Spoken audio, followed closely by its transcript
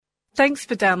Thanks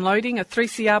for downloading a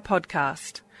 3CR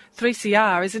podcast.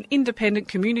 3CR is an independent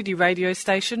community radio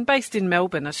station based in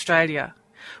Melbourne, Australia.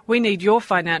 We need your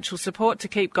financial support to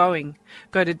keep going.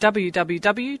 Go to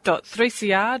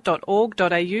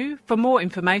www.3cr.org.au for more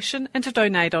information and to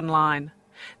donate online.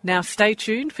 Now stay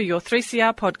tuned for your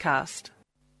 3CR podcast.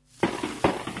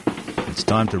 It's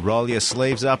time to roll your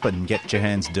sleeves up and get your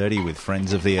hands dirty with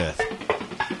Friends of the Earth.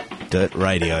 Dirt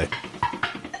Radio.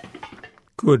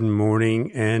 Good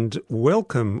morning and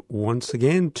welcome once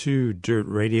again to Dirt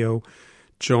Radio.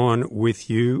 John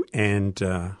with you, and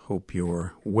hope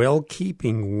you're well,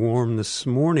 keeping warm this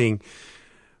morning.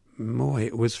 Boy,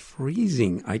 it was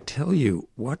freezing. I tell you,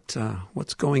 what's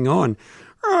going on?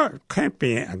 It can't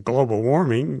be a global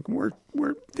warming.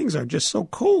 Where things are just so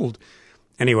cold.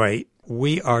 Anyway,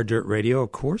 we are Dirt Radio,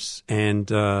 of course, and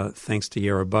thanks to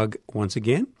Yarra Bug once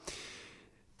again.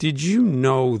 Did you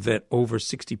know that over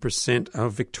 60%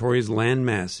 of Victoria's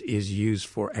landmass is used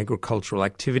for agricultural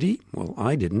activity? Well,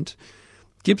 I didn't.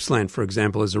 Gippsland, for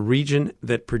example, is a region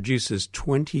that produces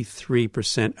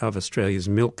 23% of Australia's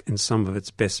milk and some of its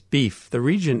best beef. The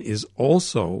region is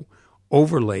also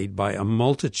overlaid by a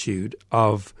multitude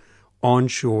of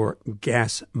onshore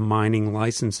gas mining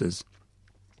licenses.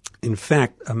 In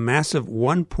fact, a massive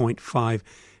 1.5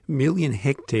 million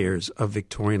hectares of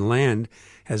Victorian land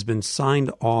has been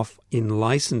signed off in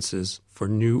licenses for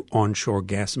new onshore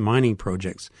gas mining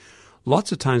projects.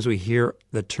 Lots of times we hear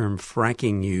the term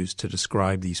fracking used to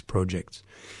describe these projects.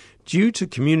 Due to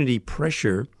community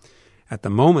pressure, at the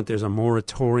moment there's a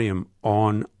moratorium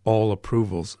on all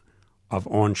approvals of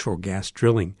onshore gas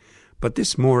drilling. But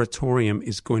this moratorium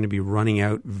is going to be running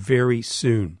out very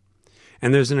soon.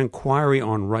 And there's an inquiry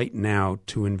on right now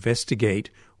to investigate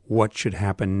what should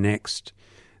happen next.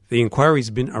 The inquiry's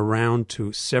been around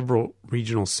to several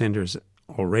regional centres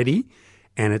already,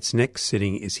 and its next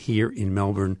sitting is here in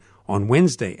Melbourne on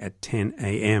Wednesday at 10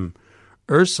 a.m.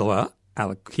 Ursula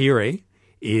Alakire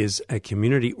is a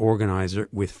community organiser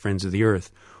with Friends of the Earth.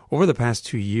 Over the past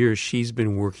 2 years, she's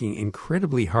been working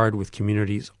incredibly hard with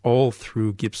communities all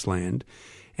through Gippsland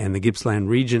and the Gippsland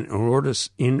region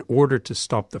in order to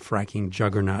stop the fracking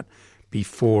juggernaut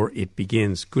before it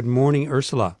begins. Good morning,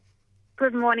 Ursula.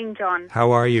 Good morning, John.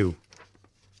 How are you?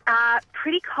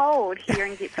 Pretty cold here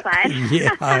in Gippsland.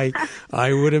 Yeah,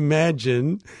 I would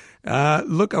imagine.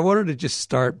 Look, I wanted to just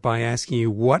start by asking you,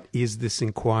 what is this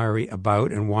inquiry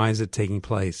about and why is it taking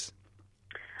place?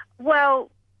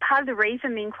 Well, part of the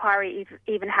reason the inquiry is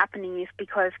even happening is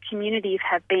because communities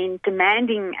have been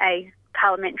demanding a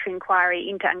parliamentary inquiry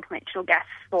into unconventional gas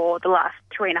for the last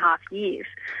 3.5 years.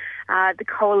 The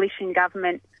coalition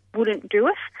government wouldn't do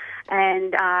it,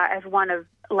 and as one of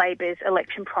Labor's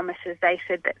election promises, they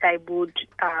said that they would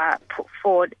put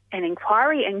forward an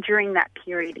inquiry and during that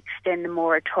period extend the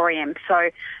moratorium. So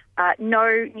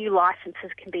no new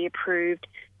licences can be approved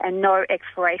and no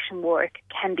exploration work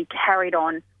can be carried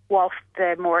on whilst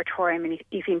the moratorium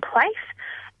is in place.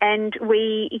 And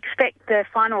we expect the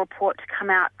final report to come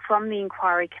out from the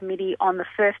inquiry committee on the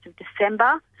 1st of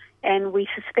December, and we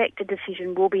suspect a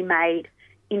decision will be made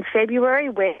in February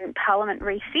when Parliament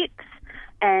resits.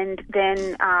 And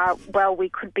then, we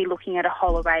could be looking at a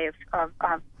whole array of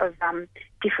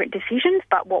different decisions.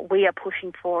 But what we are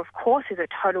pushing for, of course, is a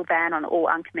total ban on all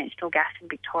unconventional gas in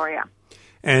Victoria.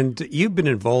 And you've been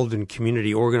involved in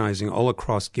community organising all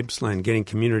across Gippsland, getting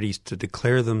communities to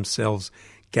declare themselves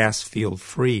gas field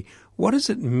free. What does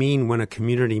it mean when a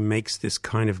community makes this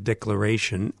kind of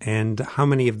declaration, and how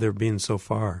many have there been so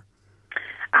far?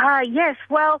 Yes,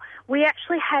 well, we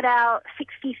actually had our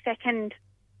 62nd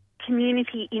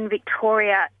community in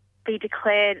Victoria be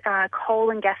declared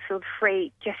coal and gas field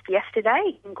free just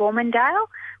yesterday in Gormandale,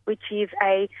 which is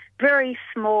a very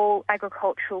small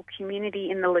agricultural community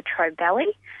in the Latrobe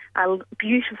Valley. A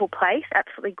beautiful place,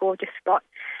 absolutely gorgeous spot.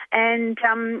 And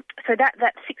so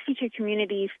that's 62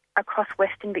 communities across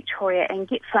Western Victoria and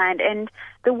Gippsland. And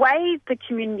the way the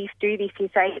communities do this is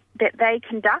that they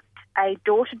conduct a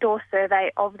door-to-door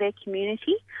survey of their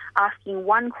community, asking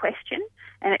one question,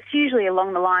 and it's usually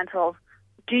along the lines of,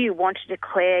 do you want to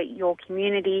declare your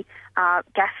community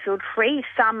gas field free?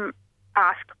 Some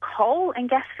ask coal and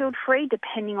gas field free,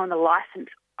 depending on the licence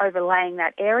overlaying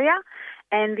that area,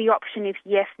 and the option is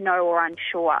yes, no, or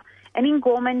unsure. And in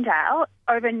Gormandale,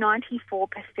 over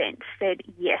 94% said,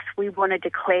 yes, we want to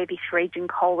declare this region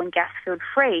coal and gas field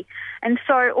free. And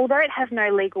so, although it has no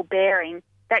legal bearing,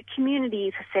 that community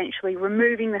is essentially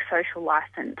removing the social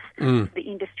licence for the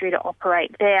industry to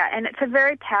operate there. And it's a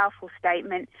very powerful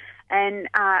statement. And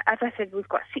as I said, we've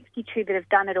got 62 that have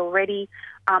done it already.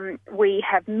 We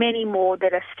have many more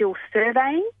that are still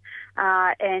surveying.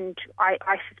 and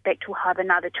I suspect we'll have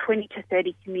another 20 to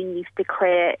 30 communities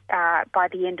declare by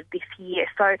the end of this year.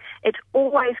 So it's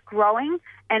always growing,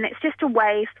 and it's just a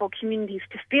way for communities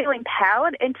to feel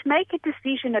empowered and to make a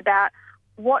decision about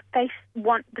what they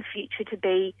want the future to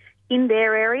be in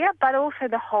their area, but also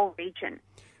the whole region.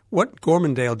 What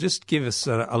Gormandale? Just give us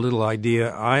a little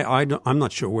idea. I'm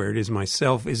not sure where it is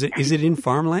myself. Is it in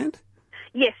farmland?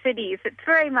 Yes, it is. It's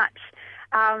very much.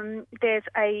 There's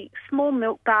a small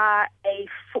milk bar, a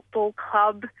football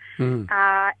club, and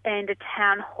a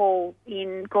town hall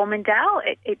in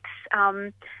Gormandale. It's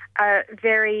a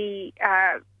very.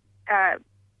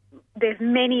 There's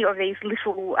many of these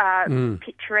little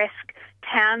picturesque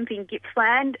towns in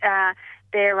Gippsland.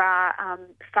 There are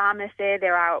farmers there.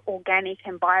 There are organic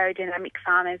and biodynamic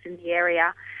farmers in the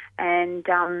area. And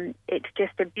it's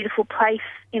just a beautiful place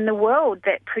in the world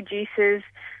that produces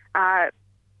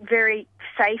very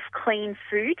safe, clean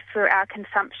food for our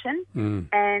consumption.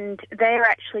 And they are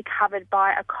actually covered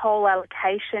by a coal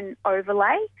allocation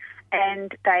overlay.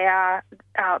 And they are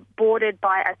bordered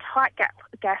by a tight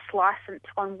gas licence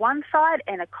on one side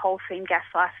and a coal seam gas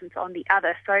licence on the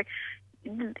other. So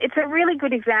it's a really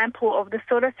good example of the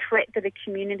sort of threat that a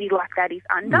community like that is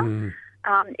under.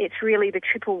 It's really the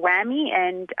triple whammy,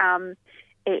 and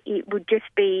it would just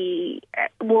be,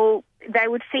 they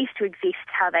would cease to exist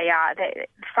how they are.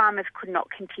 Farmers could not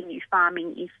continue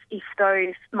farming if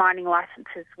those mining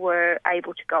licences were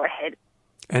able to go ahead.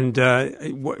 And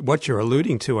what you're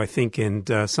alluding to, I think, and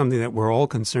something that we're all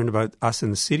concerned about, us in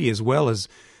the city, as well as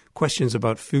questions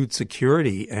about food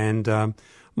security. And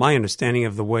my understanding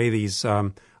of the way these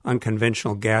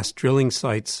unconventional gas drilling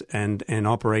sites and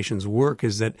operations work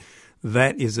is that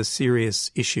is a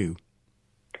serious issue.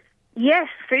 Yes,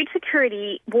 food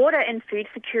security, water and food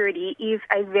security is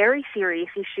a very serious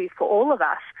issue for all of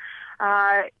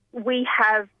us. We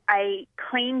have a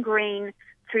clean, green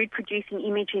food-producing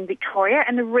image in Victoria,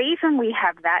 and the reason we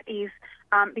have that is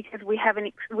because we have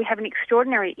an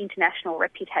extraordinary international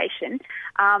reputation.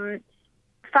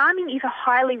 Farming is a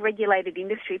highly regulated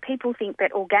industry. People think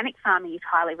that organic farming is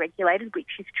highly regulated,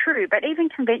 which is true, but even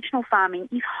conventional farming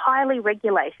is highly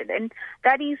regulated, and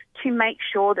that is to make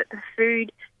sure that the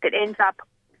food that ends up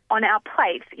on our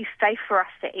plates is safe for us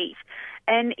to eat.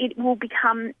 And it will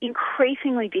become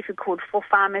increasingly difficult for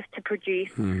farmers to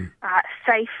produce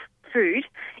safe food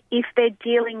if they're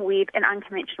dealing with an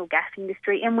unconventional gas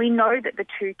industry, and we know that the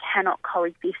two cannot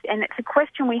coexist. And it's a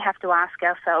question we have to ask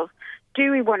ourselves. Do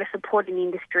we want to support an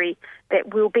industry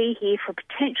that will be here for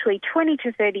potentially 20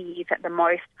 to 30 years at the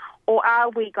most, or are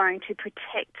we going to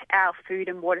protect our food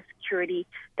and water security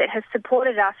that has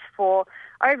supported us for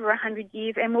over 100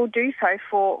 years and will do so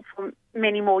for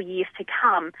many more years to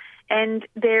come? And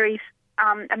there is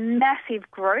a massive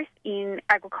growth in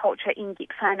agriculture in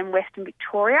Gippsland and Western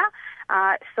Victoria.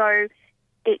 So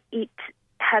it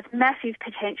has massive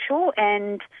potential,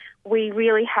 and we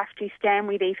really have to stand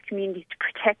with these communities to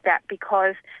protect that,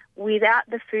 because without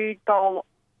the food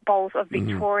bowls of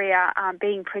Victoria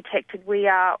being protected, we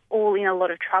are all in a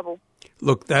lot of trouble.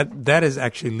 Look, that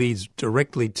actually leads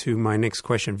directly to my next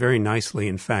question very nicely,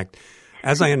 in fact.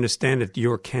 As I understand it,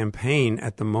 your campaign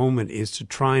at the moment is to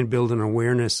try and build an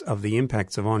awareness of the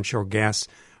impacts of onshore gas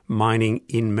mining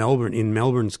in Melbourne, in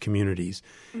Melbourne's communities,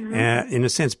 in a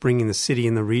sense bringing the city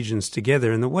and the regions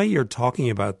together. And the way you're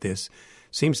talking about this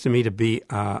seems to me to be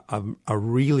a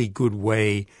really good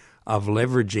way of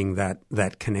leveraging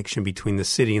that connection between the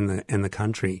city and the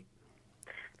country.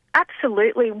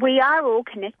 Absolutely. We are all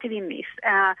connected in this.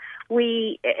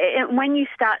 When you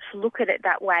start to look at it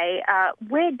that way,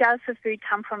 where does the food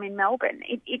come from in Melbourne?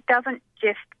 It doesn't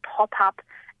just pop up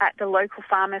at the local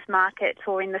farmers markets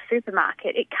or in the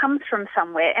supermarket. It comes from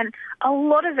somewhere, and a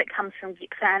lot of it comes from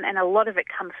Gippsland and a lot of it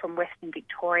comes from Western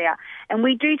Victoria. And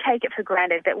we do take it for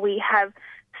granted that we have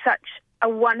such a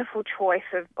wonderful choice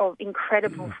of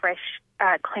incredible fresh,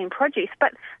 clean produce.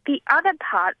 But the other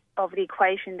part of the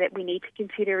equation that we need to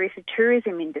consider is the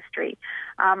tourism industry.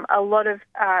 A lot of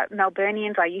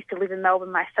Melburnians, I used to live in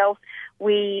Melbourne myself,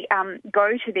 we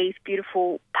go to these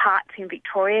beautiful parts in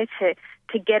Victoria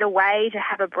to get away, to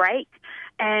have a break.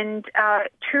 And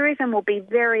tourism will be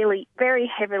very, very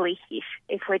heavily hit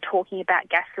if we're talking about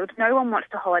gas fields. No one wants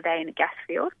to holiday in a gas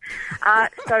field.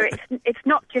 So it's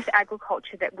not just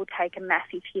agriculture that will take a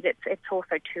massive hit, it's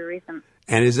also tourism.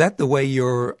 And is that the way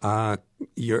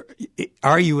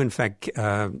are you in fact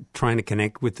trying to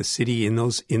connect with the city in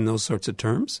those sorts of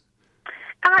terms?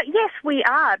 Yes, we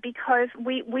are, because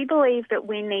we believe that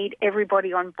we need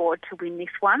everybody on board to win this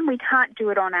one. We can't do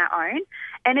it on our own.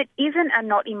 And it isn't a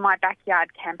not in my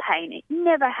backyard campaign. It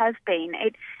never has been.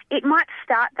 It might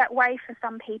start that way for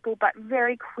some people, but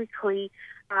very quickly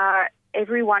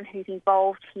everyone who's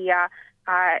involved here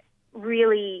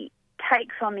really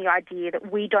takes on the idea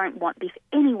that we don't want this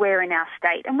anywhere in our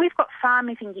state. And we've got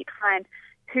farmers in Gippsland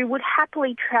who would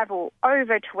happily travel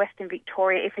over to Western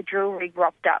Victoria if a drill rig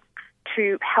rocked up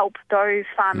to help those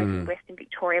farmers in Western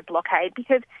Victoria blockade,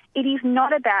 because it is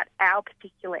not about our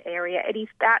particular area, it is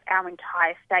about our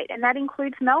entire state, and that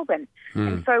includes Melbourne.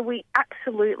 And so we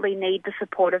absolutely need the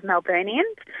support of Melburnians.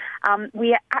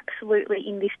 We are absolutely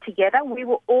in this together. We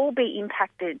will all be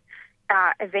impacted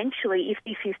eventually if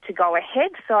this is to go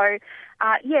ahead. So,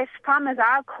 yes, farmers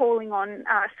are calling on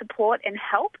support and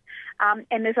help,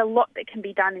 and there's a lot that can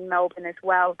be done in Melbourne as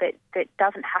well that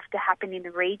doesn't have to happen in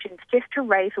the regions, just to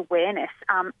raise awareness,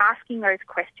 asking those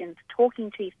questions,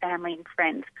 talking to your family and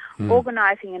friends,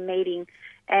 organising a meeting,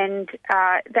 and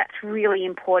that's really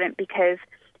important because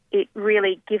it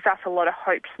really gives us a lot of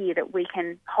hope here that we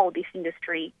can hold this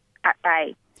industry at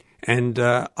bay. And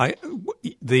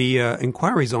the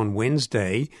inquiry's on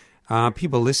Wednesday.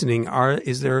 People listening,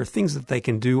 is there things that they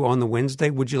can do on the Wednesday?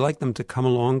 Would you like them to come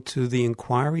along to the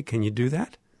inquiry? Can you do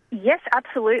that? Yes,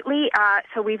 absolutely.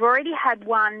 So we've already had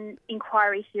one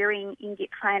inquiry hearing in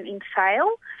Gippsland in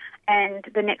Sale, and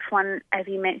the next one, as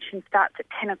you mentioned, starts at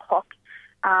 10 o'clock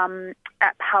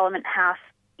at Parliament House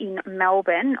in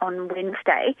Melbourne on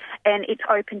Wednesday, and it's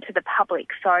open to the public,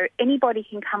 so anybody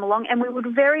can come along, and we would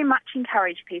very much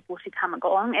encourage people to come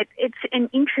along. It's an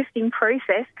interesting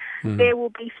process. There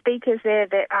will be speakers there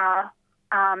that are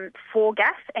for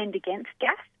gas and against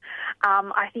gas.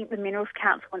 I think the Minerals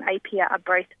Council and APIA are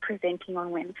both presenting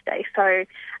on Wednesday. So,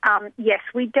 yes,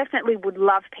 we definitely would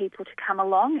love people to come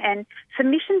along. And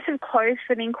submissions have closed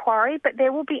for the inquiry, but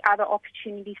there will be other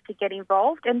opportunities to get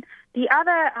involved. And the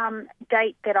other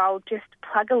date that I'll just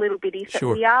plug a little bit is that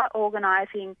we are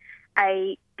organising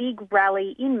a big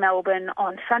rally in Melbourne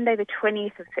on Sunday the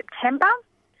 20th of September.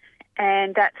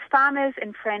 And that's Farmers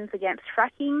and Friends Against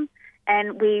Fracking.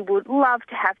 And we would love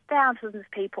to have thousands of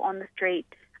people on the street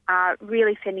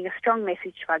really sending a strong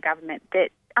message to our government that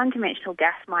unconventional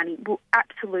gas mining will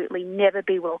absolutely never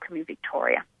be welcome in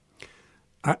Victoria.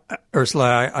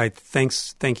 Ursula, I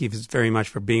thank you very much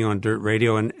for being on Dirt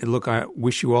Radio. And look, I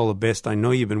wish you all the best. I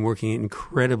know you've been working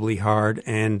incredibly hard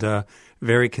and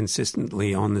very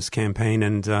consistently on this campaign.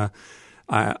 And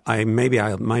I'm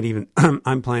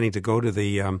planning to go to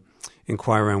the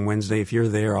inquiry on Wednesday. If you're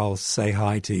there, I'll say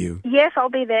hi to you. Yes, I'll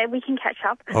be there. We can catch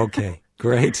up. Okay.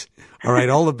 Great. All right.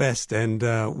 All the best. And,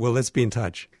 let's be in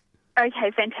touch.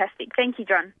 Okay. Fantastic. Thank you,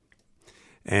 John.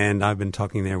 And I've been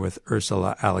talking there with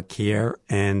Ursula Alakier,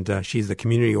 and she's the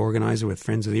community organizer with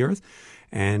Friends of the Earth.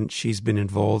 And she's been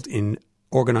involved in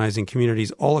organizing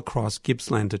communities all across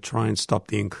Gippsland to try and stop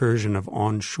the incursion of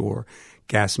onshore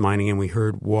gas mining. And we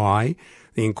heard why.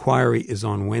 The inquiry is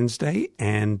on Wednesday,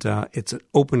 and it's an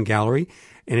open gallery,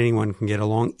 and anyone can get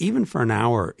along. Even for an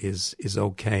hour is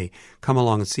okay. Come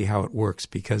along and see how it works,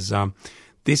 because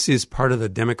this is part of the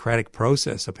democratic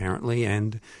process, apparently,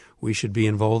 and we should be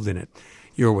involved in it.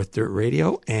 You're with Dirt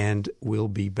Radio, and we'll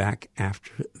be back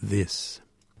after this.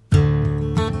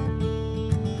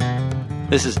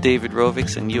 This is David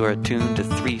Rovics, and you are tuned to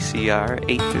 3CR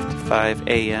 8:55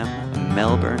 AM,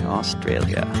 Melbourne,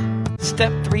 Australia.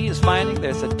 Step 3 is finding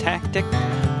there's a tactic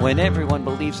when everyone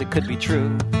believes it could be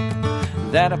true.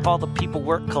 That if all the people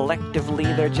work collectively,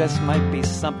 there just might be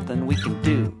something we can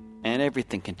do, and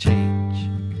everything can change.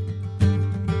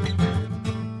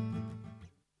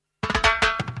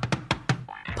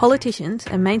 Politicians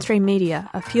and mainstream media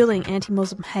are fueling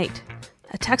anti-Muslim hate.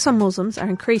 Attacks on Muslims are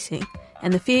increasing,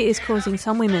 and the fear is causing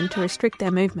some women to restrict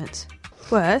their movements.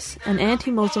 Worse, an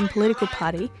anti-Muslim political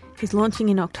party is launching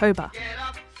in October.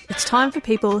 It's time for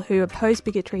people who oppose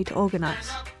bigotry to organise.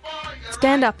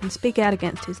 Stand up and speak out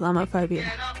against Islamophobia.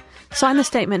 Sign the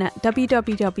statement at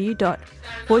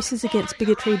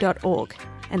www.voicesagainstbigotry.org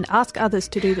and ask others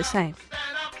to do the same.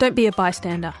 Don't be a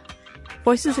bystander.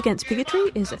 Voices Against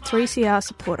Bigotry is a 3CR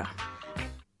supporter.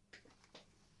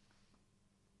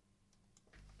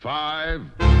 5,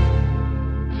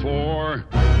 4,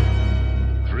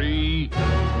 3,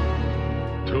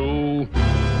 2,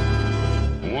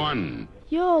 1.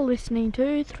 You're listening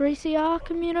to 3CR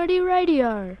Community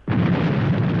Radio.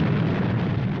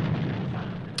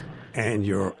 And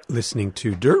you're listening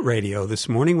to Dirt Radio this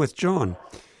morning with John.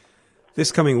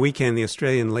 This coming weekend, the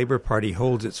Australian Labor Party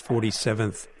holds its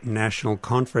 47th National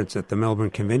Conference at the Melbourne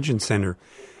Convention Centre.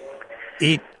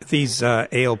 These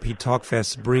ALP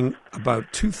Talkfests bring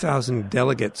about 2,000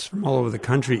 delegates from all over the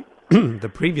country. The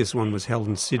previous one was held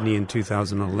in Sydney in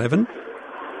 2011.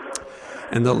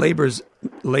 And the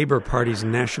Labour Party's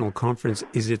National Conference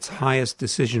is its highest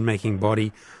decision-making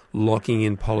body, locking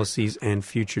in policies and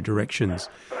future directions.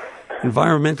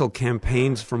 Environmental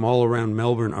campaigns from all around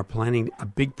Melbourne are planning a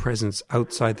big presence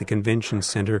outside the convention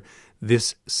centre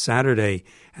this Saturday,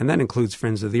 and that includes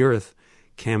Friends of the Earth.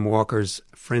 Cam Walker's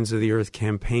Friends of the Earth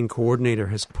campaign coordinator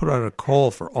has put out a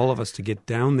call for all of us to get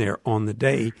down there on the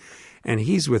day, and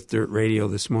he's with Dirt Radio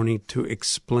this morning to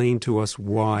explain to us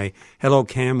why. Hello,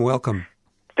 Cam. Welcome.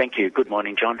 Thank you. Good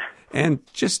morning, John. And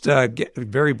just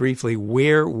very briefly,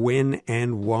 where, when,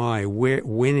 and why?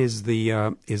 When is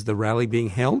the rally being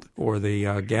held, or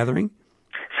the gathering?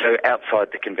 So outside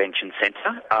the convention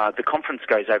centre. The conference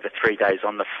goes over 3 days.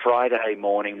 On the Friday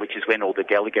morning, which is when all the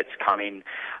delegates come in,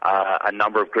 a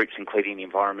number of groups, including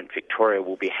Environment Victoria,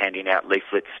 will be handing out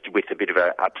leaflets with a bit of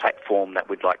a platform that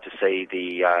we'd like to see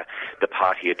the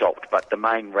party adopt. But the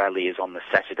main rally is on the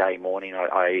Saturday morning.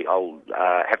 I'll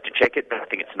have to check it, but I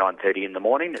think it's 9:30 in the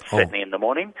morning. It's certainly in the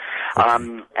morning.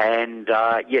 Okay.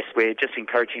 Yes, we're just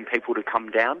encouraging people to come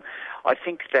down. I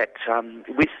think that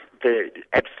with the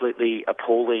absolutely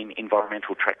appalling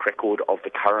environmental track record of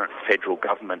the current federal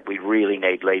government, we really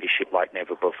need leadership like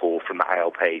never before from the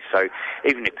ALP. So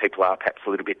even if people are perhaps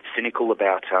a little bit cynical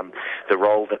about the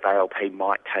role that the ALP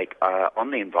might take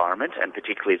on the environment, and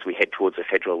particularly as we head towards a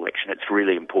federal election, it's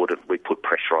really important we put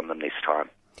pressure on them this time.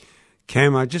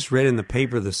 Cam, I just read in the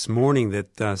paper this morning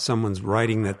that someone's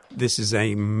writing that this is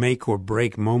a make or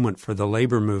break moment for the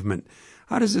labour movement.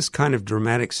 How does this kind of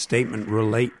dramatic statement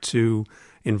relate to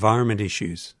environment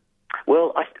issues?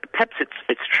 Well, perhaps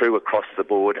it's true across the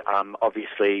board.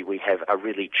 Obviously, we have a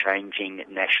really changing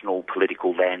national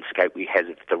political landscape. We have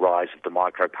the rise of the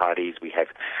micro-parties. We have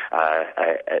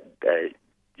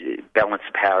balance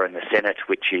of power in the Senate,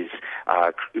 which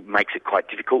makes it quite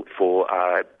difficult for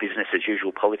business as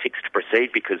usual politics to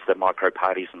proceed, because the micro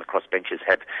parties and the crossbenchers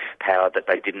have power that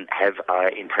they didn't have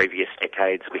in previous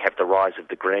decades. We have the rise of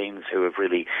the Greens, who have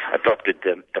really adopted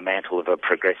the mantle of a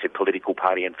progressive political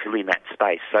party and fill in that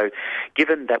space. So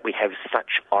given that we have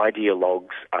such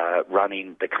ideologues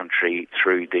running the country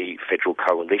through the federal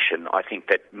coalition, I think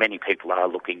that many people are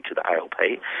looking to the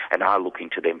ALP and are looking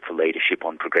to them for leadership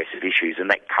on progressive issues, and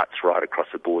that cuts right across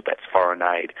the board. That's foreign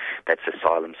aid, that's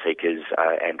asylum seekers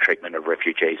and treatment of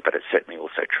refugees, but it's certainly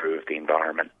also true of the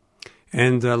environment.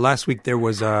 And last week there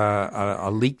was a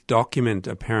leaked document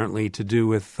apparently to do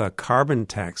with carbon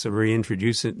tax, a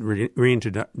reintroduction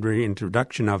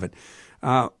of it.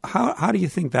 How do you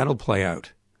think that'll play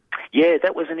out? Yeah,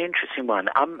 that was an interesting one.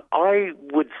 I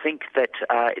would think that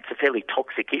it's a fairly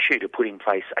toxic issue to put in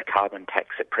place a carbon tax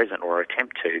at present, or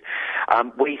attempt to.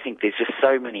 We think there's just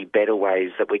so many better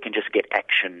ways that we can just get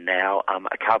action now.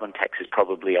 A carbon tax is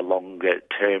probably a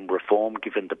longer-term reform,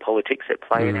 given the politics at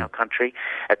play in our country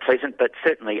at present, but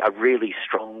certainly a really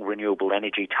strong renewable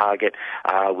energy target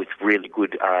with really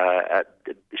good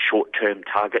short-term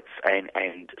targets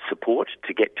and support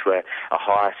to get to a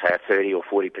higher, say, a 30 or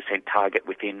 40% target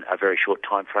within a very short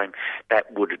time frame.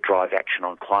 That would drive action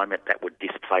on climate, that would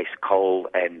displace coal,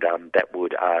 and that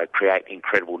would create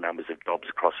incredible numbers of jobs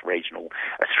across regional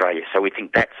Australia. So we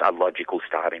think that's a logical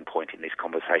starting point in this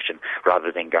conversation,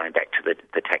 rather than going back to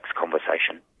the tax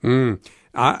conversation.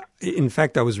 In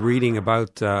fact, I was reading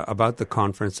about the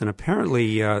conference, and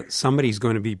apparently somebody's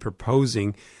going to be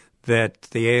proposing that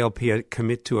the ALP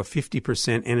commit to a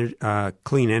 50%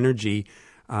 clean energy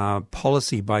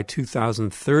policy by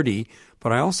 2030.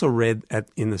 But I also read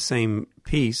in the same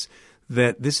piece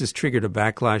that this has triggered a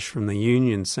backlash from the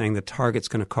union, saying the target's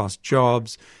going to cost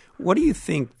jobs. What do you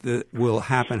think that will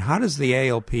happen? How does the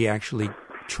ALP actually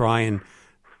try and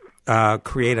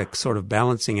create a sort of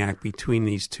balancing act between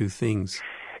these two things?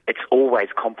 It's always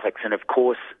complex, and of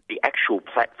course the actual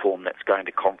platform that's going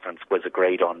to conference was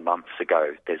agreed on months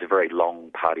ago. There's a very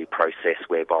long party process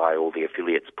whereby all the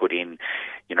affiliates put in,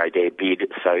 their bid,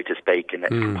 so to speak, and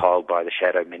that's compiled by the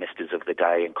shadow ministers of the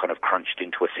day and kind of crunched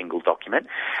into a single document.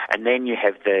 And then you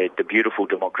have the beautiful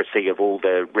democracy of all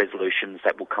the resolutions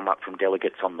that will come up from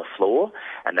delegates on the floor,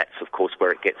 and that's of course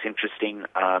where it gets interesting.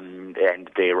 And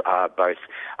there are both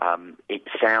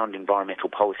sound environmental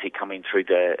policy coming through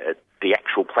the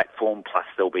actual platform, plus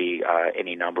there'll be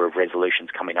any number number of resolutions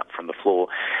coming up from the floor.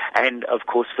 And, of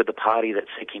course, for the party that's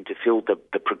seeking to fill the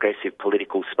progressive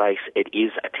political space, it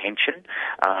is a tension.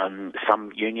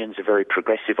 Some unions are very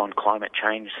progressive on climate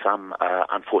change, some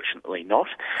unfortunately not.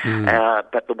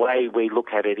 But the way we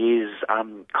look at it is,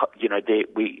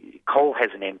 coal has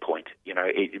an end point.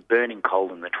 Burning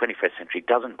coal in the 21st century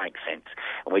doesn't make sense,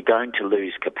 and we're going to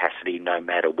lose capacity no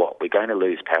matter what. We're going to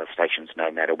lose power stations no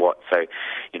matter what. So,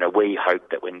 we hope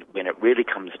that when it really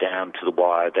comes down to the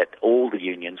wire, that all the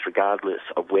unions, regardless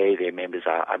of where their members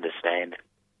are, understand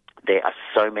there are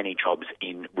so many jobs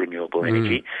in renewable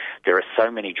energy. There are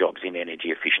so many jobs in energy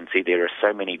efficiency. There are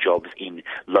so many jobs in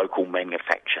local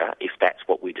manufacture, if that's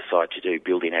what we decide to do,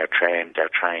 building our trams, our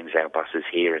trains, our buses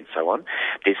here and so on.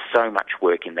 There's so much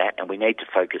work in that, and we need to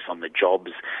focus on the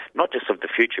jobs, not just of the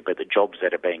future, but the jobs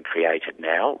that are being created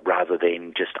now, rather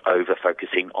than just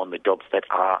over-focusing on the jobs that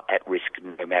are at risk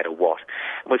no matter what.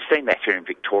 And we've seen that here in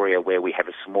Victoria, where we have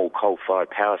a small coal-fired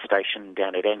power station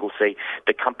down at Anglesea.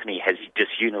 The company has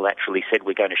just unilaterally said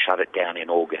we're going to shut it down in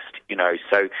August.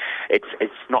 So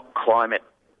it's not climate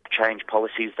change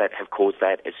policies that have caused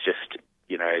that. It's just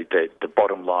the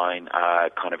bottom line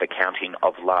kind of accounting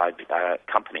of large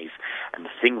companies. And the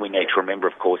thing we need to remember,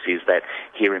 of course, is that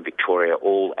here in Victoria,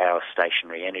 all our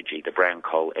stationary energy, the brown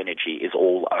coal energy, is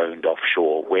all owned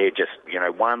offshore. We're just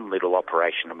one little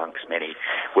operation amongst many,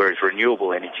 whereas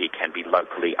renewable energy can be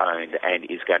locally owned and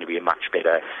is going to be a much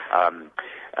better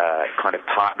kind of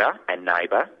partner and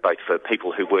neighbour, both for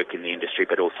people who work in the industry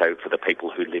but also for the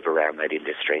people who live around that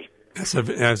industry.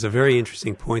 That's a very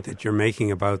interesting point that you're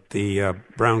making about the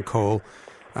brown coal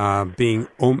being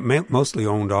mostly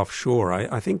owned offshore.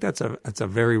 I think that's a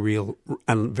very real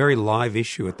and very live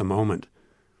issue at the moment.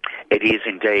 It is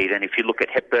indeed, and if you look at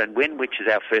Hepburn Wind, which is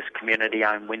our first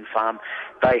community-owned wind farm,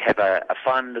 they have a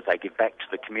fund that they give back to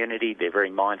the community. They're very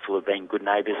mindful of being good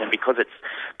neighbours, and because it's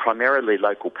primarily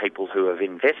local people who have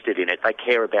invested in it, they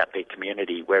care about their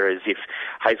community, whereas if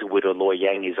Hazelwood or Loy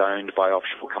Yang is owned by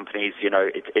offshore companies,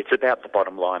 it's about the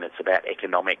bottom line, it's about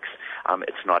economics,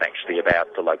 it's not actually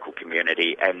about the local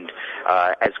community. And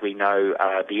as we know,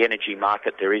 the energy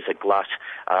market, there is a glut.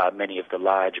 Many of the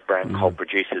large brown coal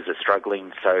producers are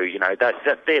struggling, so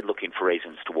they're looking for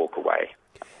reasons to walk away.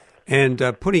 And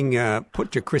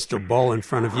put your crystal ball in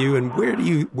front of you, and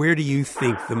where do you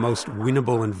think the most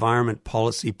winnable environment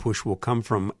policy push will come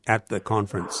from at the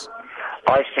conference?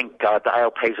 I think the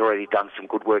ALP's already done some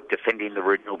good work defending the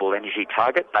renewable energy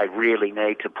target. They really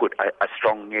need to put a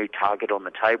strong new target on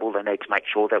the table. They need to make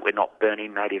sure that we're not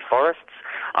burning native forests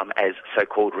as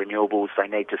so-called renewables. They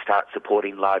need to start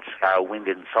supporting large-scale wind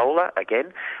and solar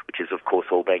again, which is, of course,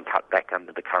 all being cut back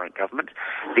under the current government.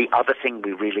 The other thing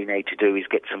we really need to do is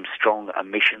get some strong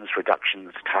emissions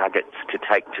reductions targets to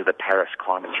take to the Paris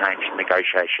climate change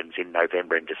negotiations in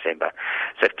November and December.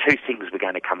 So if two things were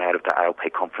going to come out of the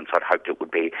ALP conference, I'd hoped it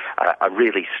would be a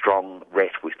really strong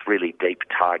REF with really deep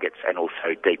targets and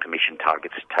also deep emission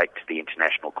targets to take to the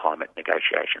international climate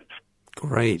negotiations.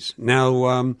 Great.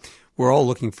 Now, we're all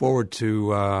looking forward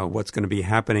to what's going to be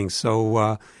happening.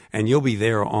 So, and you'll be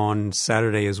there on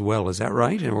Saturday as well, is that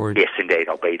right? Or... Yes, indeed,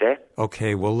 I'll be there.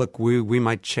 Okay, well, look, we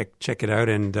might check it out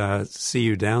and see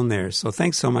you down there. So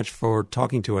thanks so much for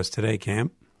talking to us today, Cam.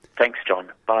 Thanks,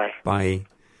 John. Bye. Bye.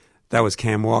 That was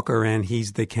Cam Walker, and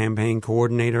he's the campaign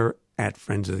coordinator at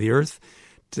Friends of the Earth.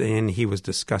 And he was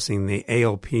discussing the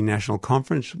ALP National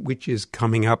Conference, which is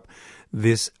coming up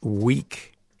this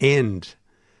weekend.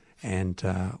 And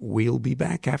we'll be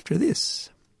back after this.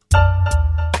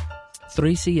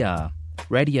 3CR,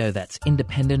 radio that's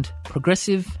independent,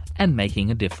 progressive, and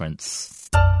making a difference.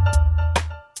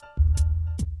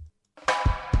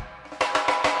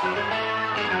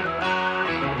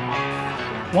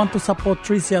 Want to support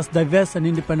 3CR's diverse and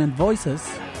independent voices?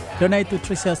 Donate to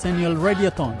 3CR's annual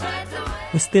Radiothon.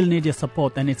 We still need your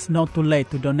support, and it's not too late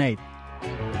to donate.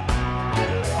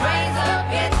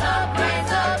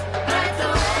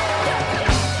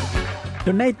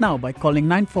 Donate now by calling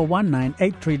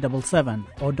 9419-8377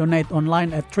 or donate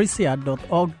online at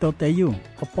 3cr.org.au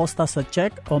or post us a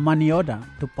check or money order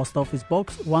to Post Office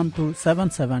Box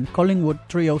 1277 Collingwood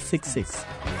 3066.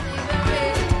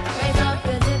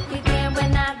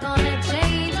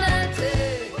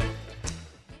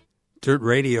 Dirt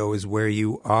Radio is where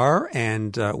you are,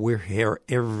 and we're here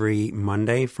every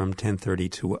Monday from 10:30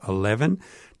 to 11.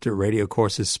 Dirt Radio, of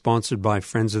course, is sponsored by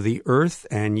Friends of the Earth,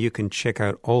 and you can check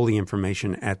out all the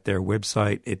information at their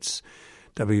website. It's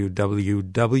www.fo.org.au,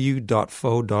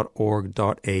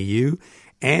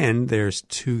 and there's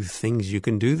two things you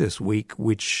can do this week,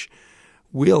 which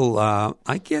will,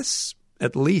 I guess,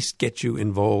 at least get you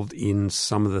involved in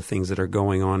some of the things that are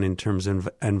going on in terms of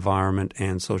environment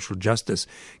and social justice.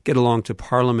 Get along to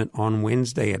Parliament on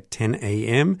Wednesday at 10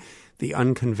 a.m. The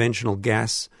unconventional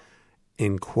gas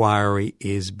inquiry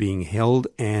is being held,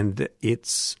 and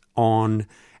it's on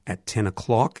at 10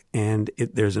 o'clock, and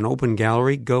there's an open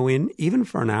gallery. Go in, even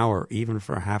for an hour, even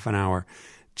for half an hour,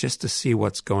 just to see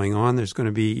what's going on. There's going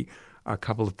to be a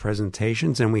couple of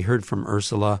presentations, and we heard from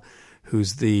Ursula,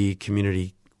 who's the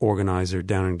community organizer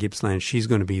down in Gippsland. She's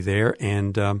going to be there,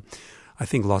 and I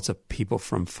think lots of people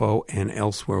from FO and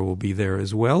elsewhere will be there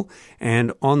as well.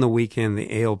 And on the weekend,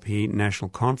 the ALP National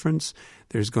Conference,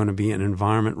 there's going to be an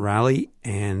environment rally,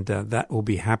 and that will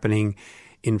be happening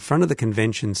in front of the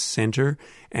Convention Centre,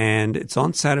 and it's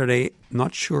on Saturday.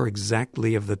 Not sure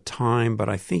exactly of the time, but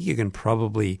I think you can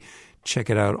probably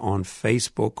check it out on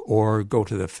Facebook or go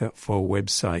to the FO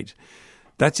website.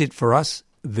 That's it for us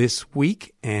this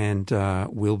week, and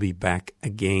we'll be back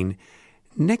again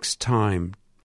next time